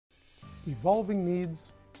evolving needs,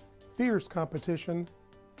 fierce competition,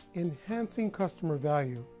 enhancing customer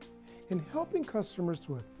value, and helping customers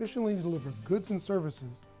to efficiently deliver goods and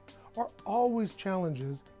services are always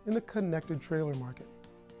challenges in the connected trailer market.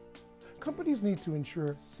 Companies need to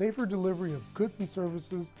ensure safer delivery of goods and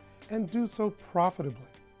services and do so profitably.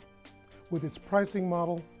 With its pricing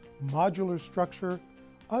model, modular structure,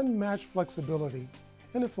 unmatched flexibility,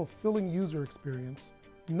 and a fulfilling user experience,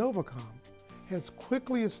 Novacom has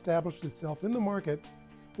quickly established itself in the market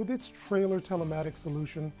with its trailer telematics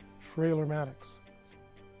solution, Trailermatics.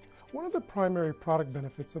 One of the primary product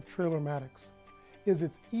benefits of Trailermatics is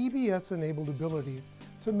its EBS-enabled ability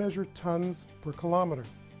to measure tons per kilometer.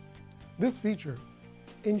 This feature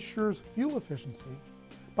ensures fuel efficiency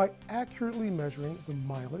by accurately measuring the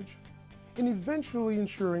mileage and eventually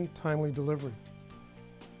ensuring timely delivery.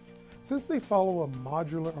 Since they follow a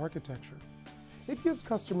modular architecture, it gives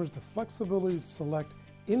customers the flexibility to select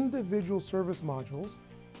individual service modules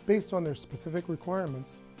based on their specific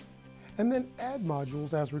requirements, and then add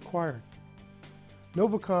modules as required.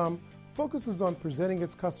 Novacom focuses on presenting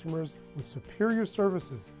its customers with superior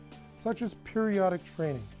services, such as periodic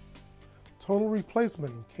training, total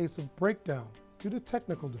replacement in case of breakdown due to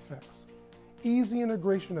technical defects, easy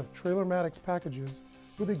integration of Trailermatics packages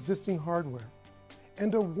with existing hardware,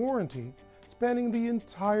 and a warranty spanning the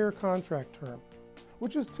entire contract term,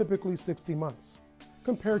 which is typically 60 months,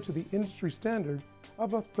 compared to the industry standard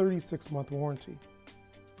of a 36-month warranty.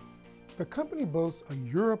 The company boasts a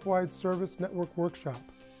Europe-wide service network workshop,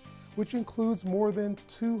 which includes more than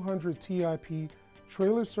 200 TIP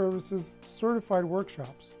Trailer Services certified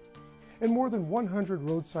workshops and more than 100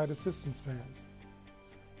 roadside assistance vans.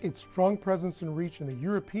 Its strong presence and reach in the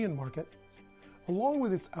European market, along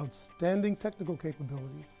with its outstanding technical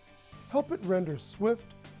capabilities, help it render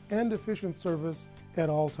swift and efficient service at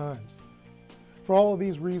all times. For all of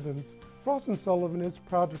these reasons, Frost & Sullivan is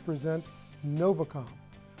proud to present Novacom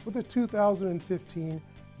with the 2015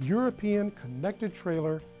 European Connected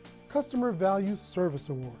Trailer Customer Value Service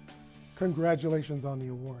Award. Congratulations on the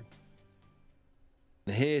award.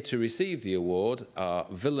 Here to receive the award are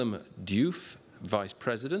Willem Diouf, Vice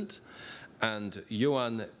President, and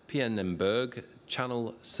Johan Pienenberg,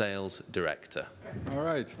 Channel Sales Director. All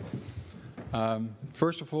right.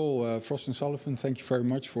 First of all, Frost & Sullivan, thank you very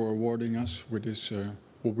much for awarding us with this,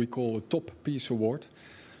 what we call a Top Piece Award.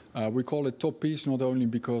 We call it Top Piece not only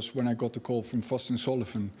because when I got the call from Frost &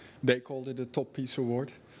 Sullivan, they called it a Top Piece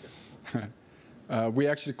Award. We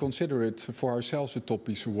actually consider it for ourselves a Top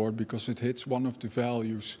Piece Award because it hits one of the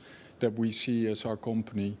values that we see as our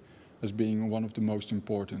company as being one of the most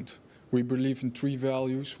important. We believe in 3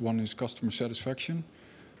 values. One is customer satisfaction,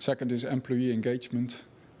 second is employee engagement,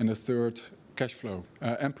 and the third, cash flow.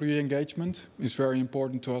 Employee engagement is very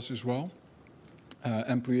important to us as well.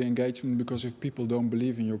 Employee engagement because if people don't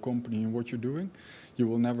believe in your company and what you're doing, you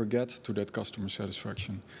will never get to that customer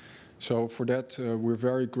satisfaction. So for that, we're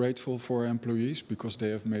very grateful for our employees because they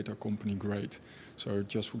have made our company great. So I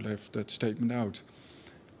just would have that statement out.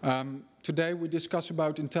 Today we discuss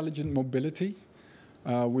about intelligent mobility.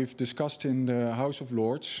 We've discussed in the House of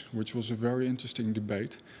Lords, which was a very interesting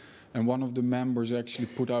debate. And one of the members actually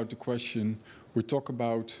put out the question, we talk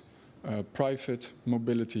about private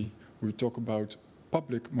mobility, we talk about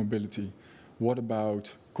public mobility. What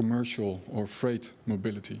about commercial or freight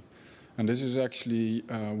mobility? And this is actually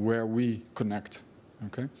where we connect.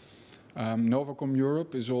 Okay? Novacom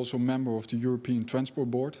Europe is also a member of the European Transport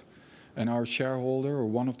Board. And our shareholder, or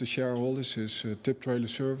one of the shareholders, is TIP Trailer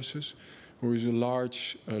Services, who is a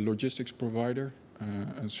large logistics provider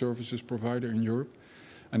and services provider in Europe.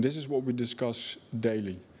 And this is what we discuss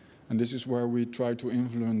daily. And this is where we try to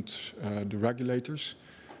influence the regulators,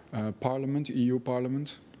 Parliament, EU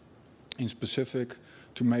Parliament, in specific,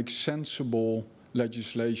 to make sensible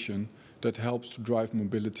legislation that helps to drive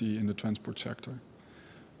mobility in the transport sector.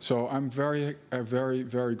 So I'm very,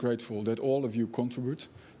 very grateful that all of you contribute,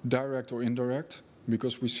 direct or indirect,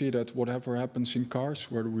 because we see that whatever happens in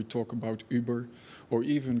cars, whether we talk about Uber or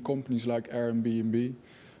even companies like Airbnb,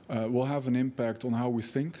 will have an impact on how we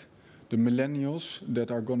think. The millennials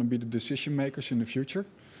that are going to be the decision makers in the future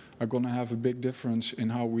are going to have a big difference in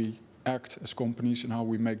how we act as companies and how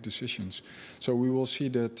we make decisions. So we will see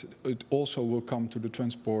that it also will come to the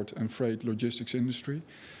transport and freight logistics industry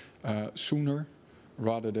sooner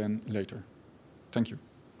rather than later. Thank you.